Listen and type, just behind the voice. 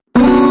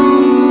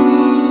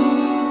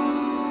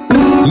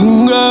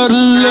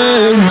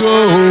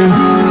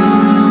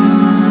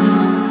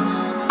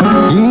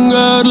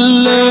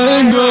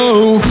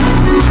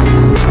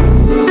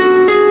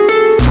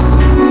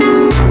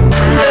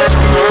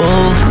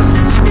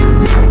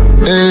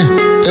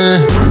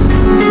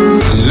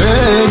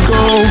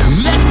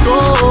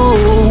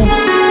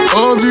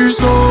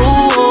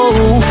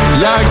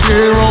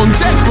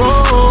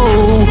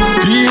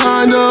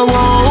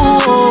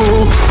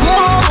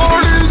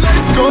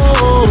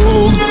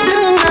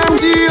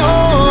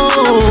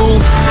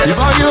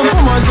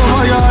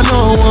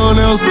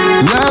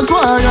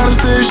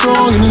stay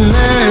strong and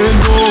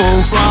let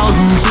go. Trials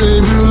and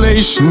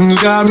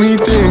tribulations got me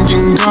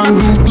thinking,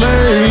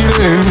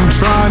 contemplating,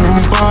 trying to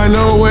find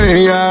a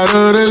way out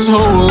of this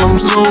hole. I'm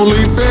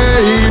slowly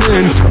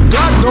fading.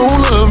 God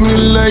don't love me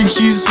like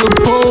he's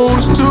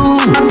supposed to.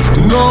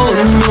 No,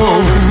 no,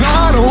 and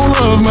I don't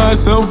love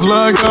myself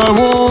like I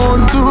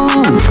want to.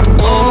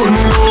 Oh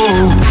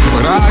no,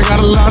 but I got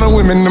a lot of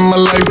women in my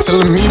life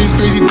telling me these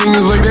crazy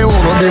things like they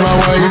wanna be my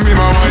wife.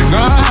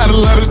 Now I had a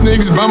lot of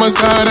snakes by my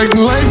side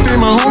acting like they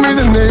my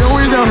homies and they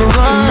always down to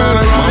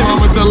ride. My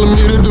mama telling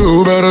me to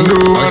do better.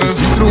 I can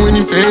see through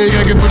any fake,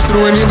 I can push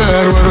through any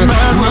bad weather.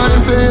 I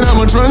ain't saying I'm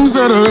a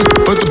trendsetter,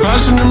 but the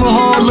passion in my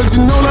heart lets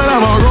you know that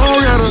I'm a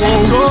go-getter.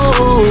 Go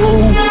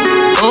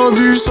of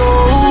your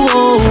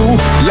soul,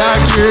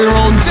 like you're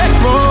on deck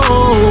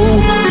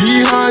row,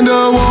 behind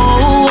the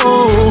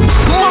wall.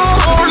 My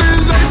heart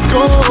is ice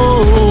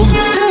cold,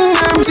 an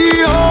empty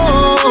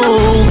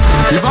hole.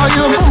 If I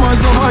give up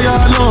myself, I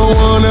got no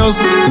one else,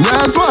 and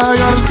that's why I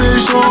gotta stay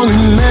strong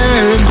and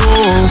let go.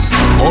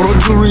 All the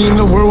jewelry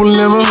in the world will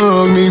never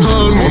hug me.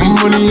 All the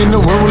money in the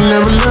world will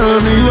never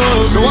love me.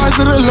 So I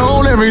sit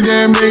alone every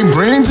damn day,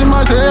 praying to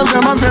myself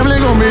that my family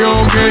gon' be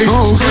okay.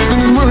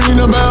 Stressing and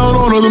worrying about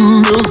all of the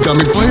bills, got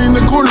me playing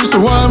the corner,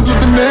 so I'm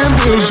flipping damn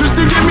bills just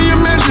to get me a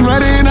mansion right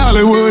in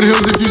Hollywood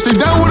Hills. If you stay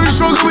down with a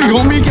struggle, we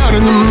gon' be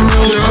counting the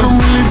mills. I don't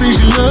really think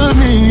she love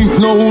me.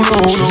 No,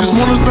 she just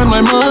wanna spend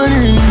my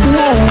money.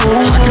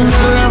 Whoa, I can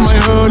let her have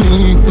my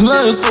honey.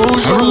 Let's for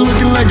sure. I'm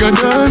looking like a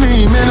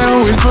dummy, man, I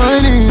always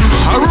funny.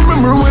 I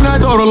remember when I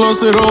thought I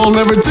lost it all,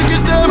 never took a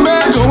step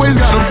back, always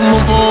got it from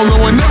a fall. No,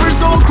 I never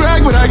sold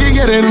crack, but I can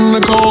get it in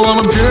the call. I'm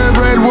a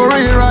purebred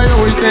warrior, I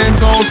always stand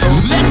tall. So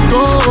let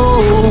go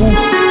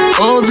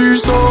of your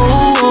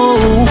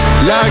soul,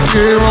 like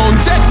you're on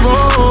deck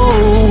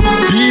row,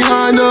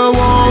 behind the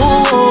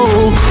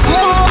wall.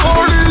 My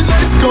heart is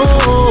ice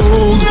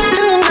cold,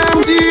 an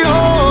empty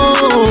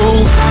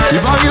hole.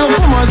 If I give up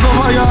on myself,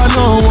 I got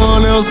no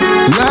one else,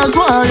 and that's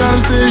why I gotta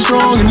stay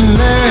strong and